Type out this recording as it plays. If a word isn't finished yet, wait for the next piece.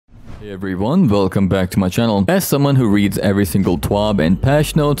Hey everyone, welcome back to my channel. As someone who reads every single TWAB and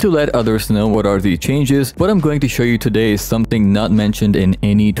patch note to let others know what are the changes, what I'm going to show you today is something not mentioned in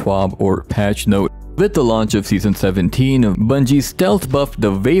any TWAB or patch note. With the launch of Season 17, Bungie stealth buffed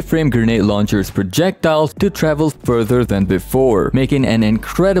the Waveframe grenade launcher's projectiles to travel further than before, making an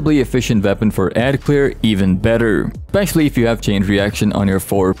incredibly efficient weapon for ad clear even better, especially if you have chain reaction on your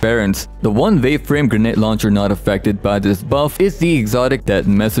Forbearance. The one Waveframe grenade launcher not affected by this buff is the exotic Dead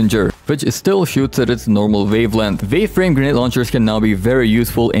Messenger, which still shoots at its normal wavelength. Waveframe grenade launchers can now be very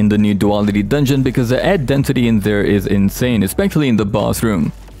useful in the new Duality Dungeon because the ad density in there is insane, especially in the boss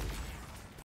room.